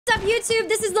up, YouTube?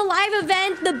 This is the live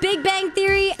event, the Big Bang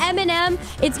Theory Eminem.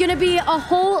 It's gonna be a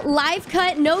whole live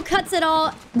cut, no cuts at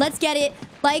all. Let's get it.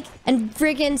 Like and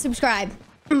freaking subscribe.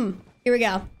 Here we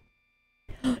go.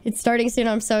 It's starting soon.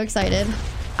 I'm so excited.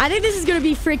 I think this is gonna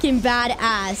be freaking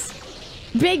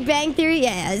badass. Big Bang Theory.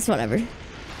 Yeah, it's whatever.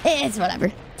 It's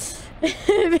whatever.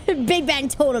 Big Bang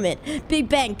Tournament. Big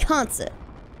Bang Concert.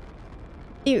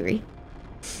 Theory.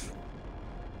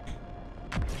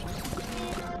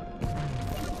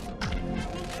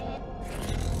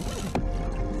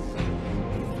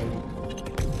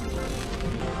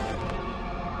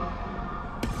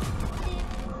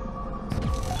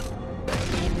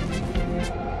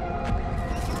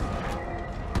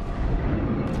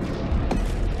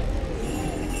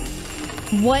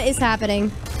 What is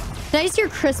happening? Did I just hear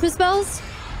Christmas bells?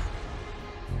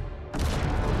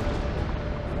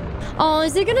 Oh,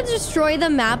 is it gonna destroy the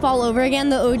map all over again?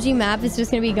 The OG map is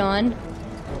just gonna be gone.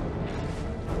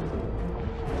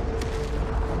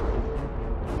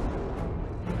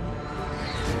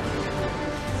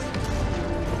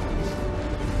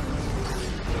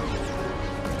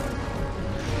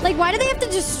 Like, why do they have to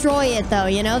destroy it though,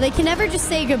 you know? They can never just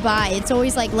say goodbye. It's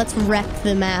always like, let's wreck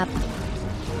the map.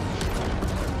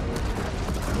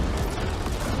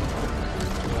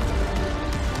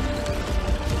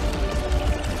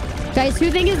 Guys,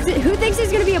 who thinks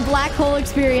it's gonna be a black hole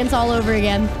experience all over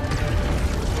again?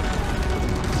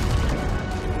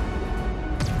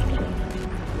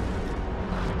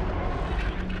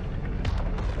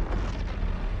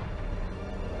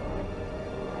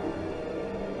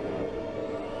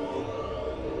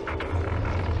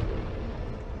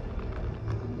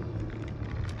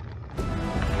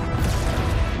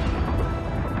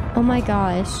 Oh my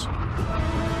gosh.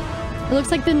 It looks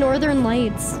like the Northern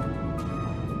Lights.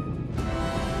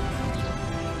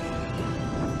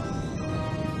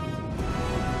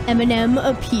 Eminem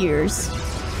appears.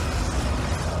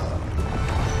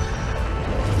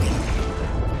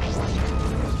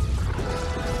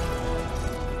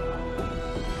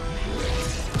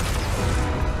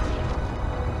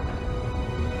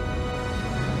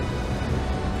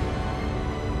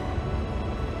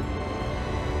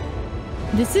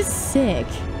 This is sick.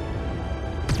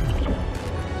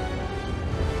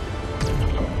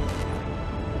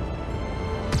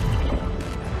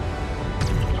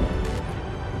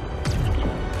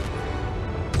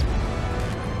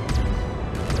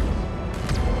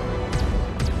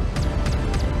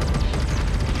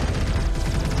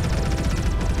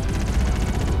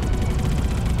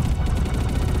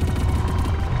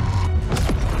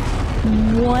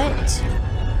 What?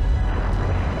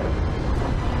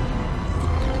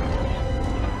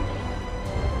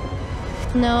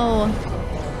 No.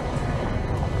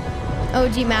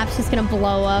 OG map's just gonna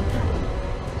blow up.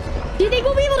 Do you think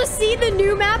we'll be able to see the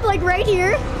new map, like, right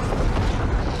here?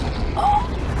 Oh.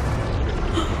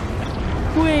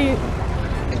 Wait.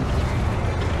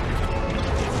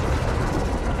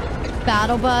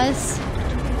 Battle bus.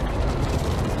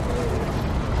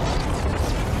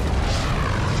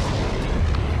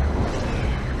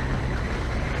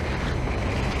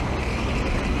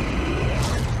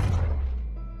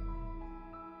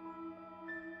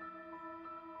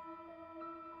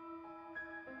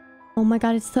 Oh my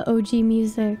god, it's the OG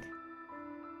music.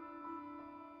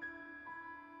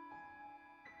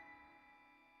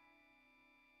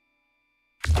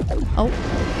 Oh.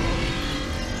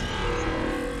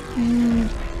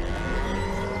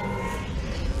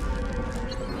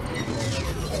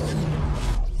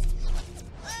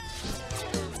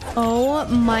 Oh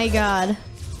my god.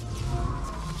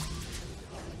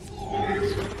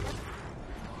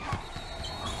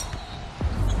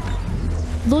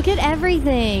 Look at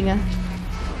everything.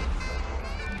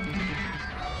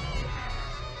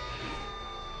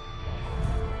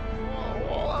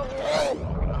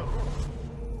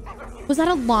 Was that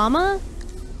a llama?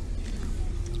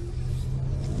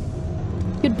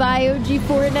 Goodbye, OG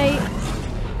Fortnite.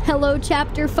 Hello,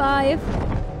 Chapter 5.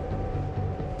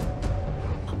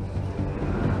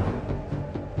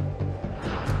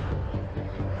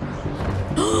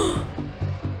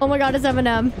 Oh my god, it's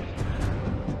Eminem.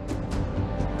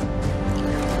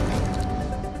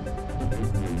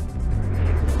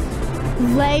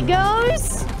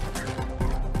 Legos?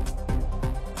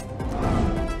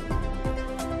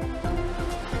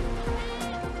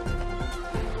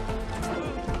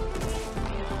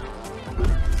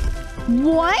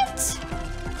 What?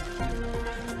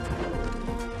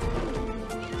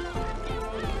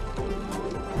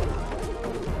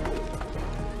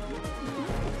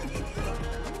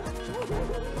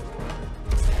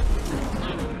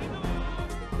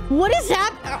 What is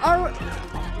happening?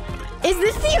 Is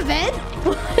this the event?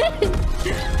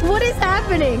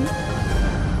 happening?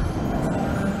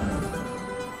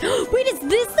 Wait, is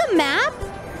this the map?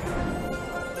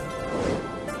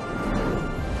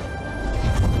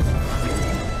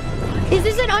 Is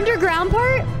this an underground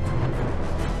part?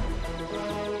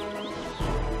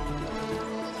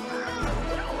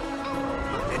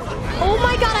 Oh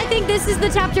my god, I think this is the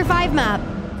chapter 5 map.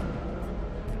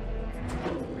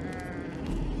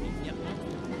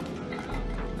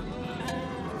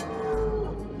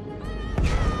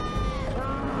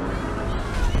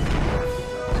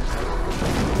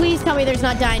 Please tell me there's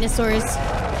not dinosaurs.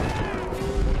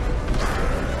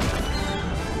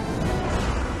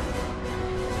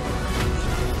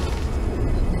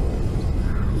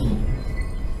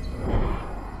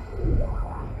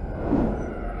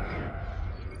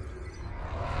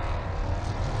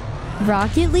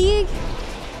 Rocket League?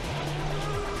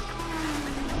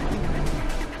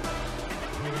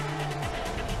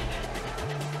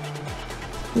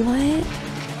 What?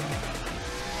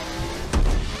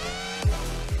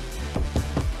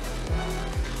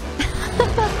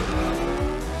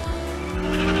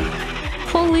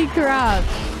 Holy crap.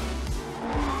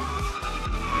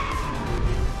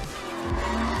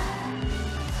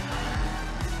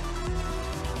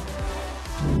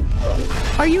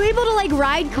 Are you able to like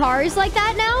ride cars like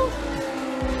that now?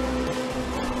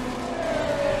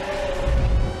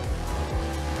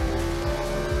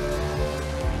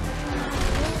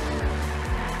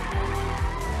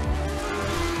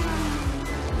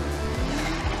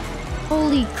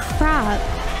 Holy crap.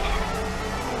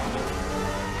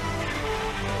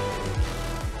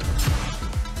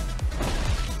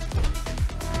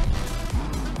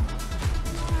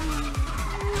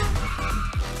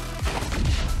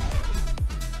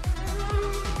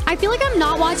 I feel like I'm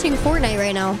not watching Fortnite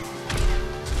right now.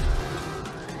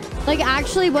 Like,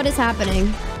 actually, what is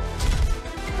happening?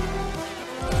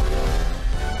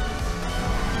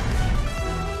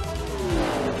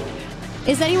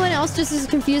 Is anyone else just as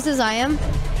confused as I am?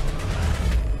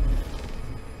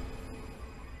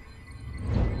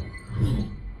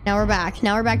 Now we're back.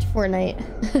 Now we're back to Fortnite.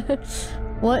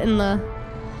 What in the...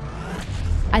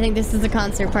 I think this is the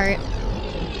concert part.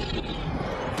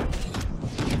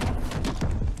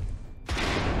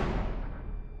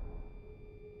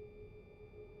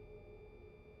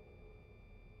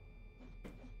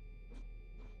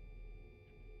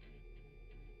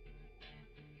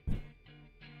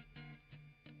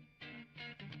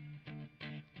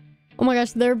 Oh my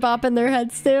gosh, they're bopping their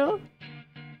heads too.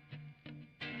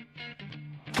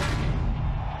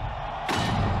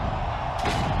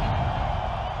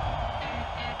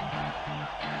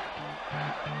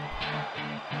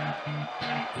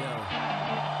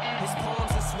 His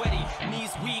palms are sweaty,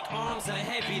 knees weak, arms are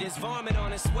heavy. There's vomit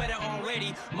on his sweater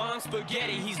already. Mom's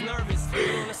spaghetti, he's nervous.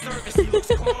 On the surface, he looks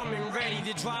calm and ready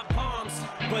to drop bombs.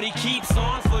 But he keeps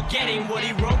on forgetting what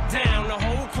he wrote down. The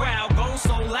whole crowd goes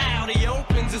so loud. He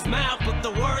opens his mouth, but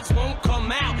the words won't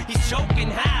come out. He's choking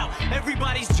how?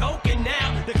 Everybody's choking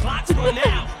now. The clock's run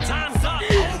out. Time's up.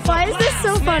 Why is this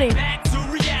so funny? Back to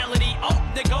reality. Oh,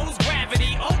 there goes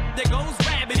gravity. Oh, there goes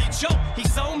gravity. Choke.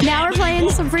 He's so mad. Now we're playing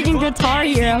some freaking Guitar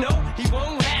Hero. He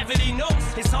won't have it, he knows.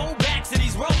 His whole back to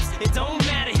these ropes. It don't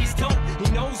matter, he's dope.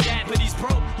 He knows that, but he's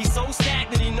broke. He's so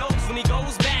stagnant, he knows when he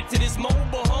goes back to this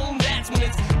mobile home. That's when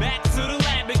it's back to the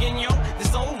lab again, yo.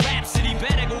 This old rhapsody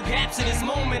better go capture this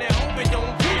moment and hope it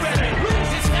don't do better.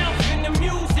 Lose yourself in the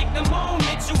music, the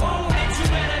moment you own it. You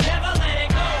better never let it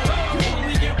go. You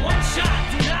only get one shot.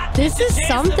 Do not This is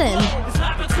something. this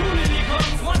opportunity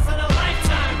comes once in a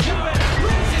lifetime. You better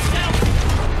lose yourself.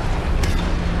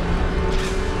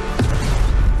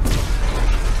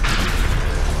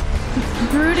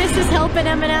 Brutus is helping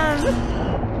Eminem.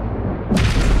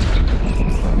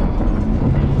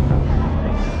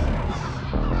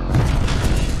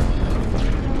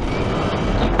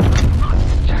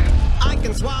 I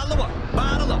can swallow up,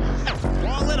 bottle up,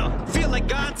 wall it up, feel like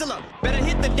Godzilla. Better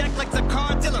hit the deck like the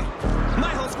Cardilla. My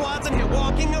whole squad's in here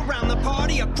walking around the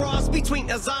party, a cross between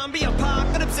a zombie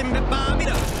apocalypse and Bobby.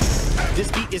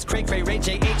 This beat is cray cray, Ray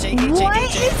J, H-A-H-A-H-A. What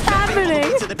is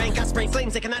happening? To the bank, I spray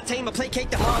flames, they cannot tame or placate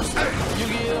the monster. You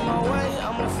get in my way,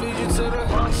 I'ma feed you to the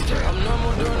monster. I'm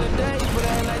normal during the day, but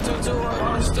at night turn to a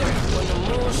monster. When the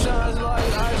moon shines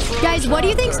like ice. Guys, what do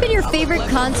you think's been your favorite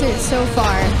concert so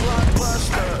far?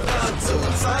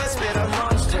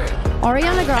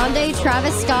 Ariana Grande,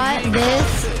 Travis Scott,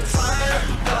 this.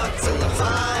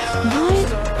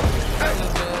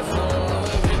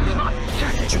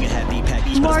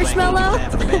 What? Marshmallow?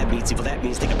 Evil that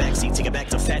means take a backseat, take it back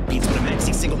to fat beats with a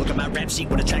maxi single. Look at my rap sheet.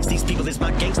 What attracts these people is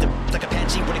my gangster. Like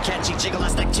Apache with a catchy jiggle. I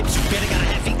stack chips. You better got a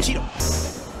half-eat Cheeto.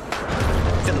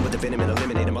 Filling with the venom and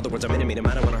eliminate him. Other words, I'm intimate him.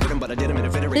 I don't want to hurt him, but I did him in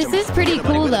a federation. This is pretty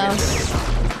cool, though.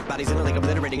 Bodies in a like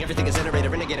obliterating. Everything is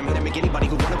iterated. Renegade him. Hit him. Make anybody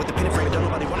who want it with the pin and frame. Don't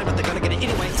nobody want it, but they're gonna get it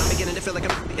anyway. I'm beginning to feel like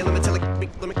I'm elemental. Let me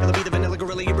be the vanilla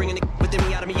gorilla. You're bringing it within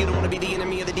me out of me. You don't want to be the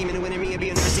enemy of the demon who enemy and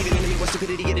being the receiving enemy. What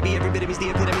stupidity it'd be. Every bit of me's the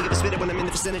epitome of a spitter when I'm in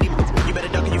the vicinity. You better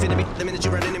duck or you finna be. The minute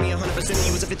you run into me, 100% of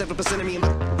you is a fifth of a percent of me.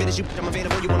 Finish you. I'm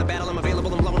available. You want to battle? I'm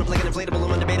available. I'm blowing up like an inflatable.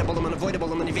 I'm undebatable. I'm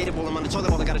unavoidable. I'm unevadable. I'm on the toilet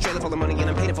bowl. I got a trailer full of money and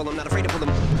I'm paid full. I'm not afraid to pull them.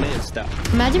 Man, stop.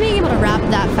 Imagine being able to rap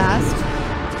that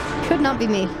fast. Could not be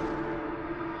me.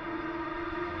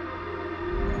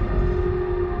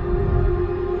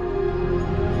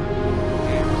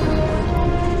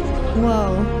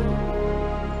 Whoa.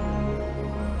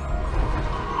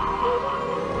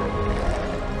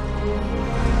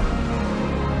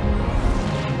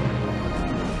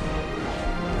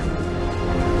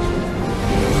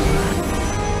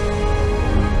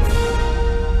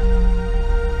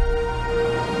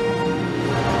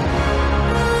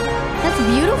 That's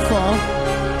beautiful.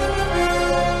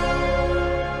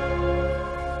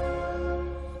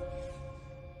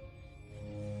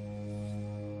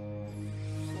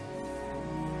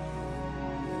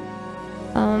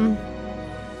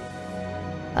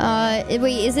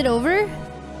 Wait, is it over?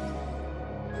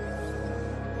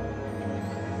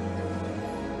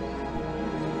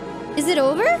 Is it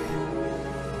over?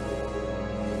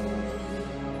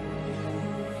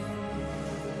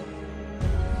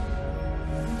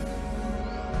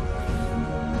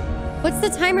 What's the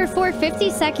timer for? 50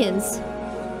 seconds.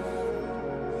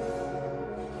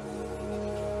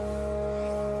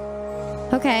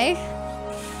 Okay.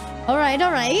 All right,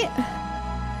 all right.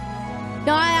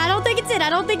 No, I don't think it's in.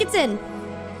 I don't think it's in.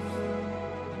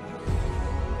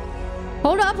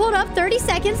 Hold up, hold up. 30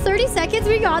 seconds, 30 seconds.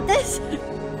 We got this.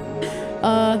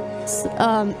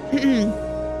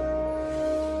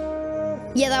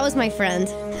 Yeah, that was my friend.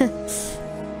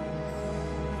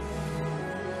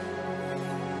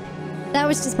 That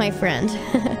was just my friend.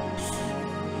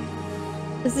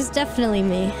 This is definitely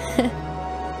me.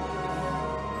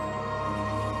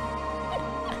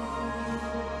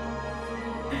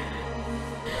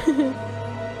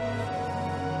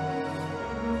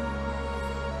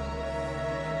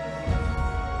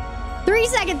 3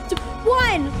 seconds.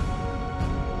 1.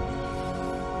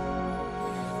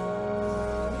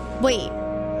 Wait.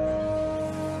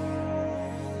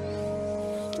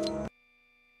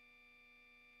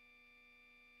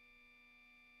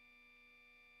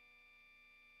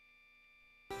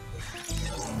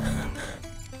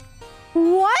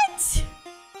 What?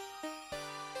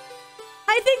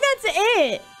 I think that's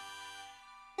it.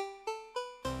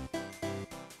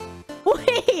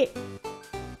 Wait.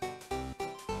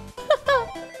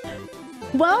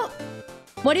 Well,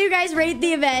 what do you guys rate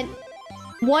the event?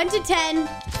 1 to 10.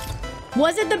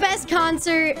 Was it the best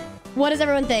concert? What does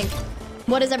everyone think?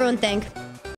 What does everyone think?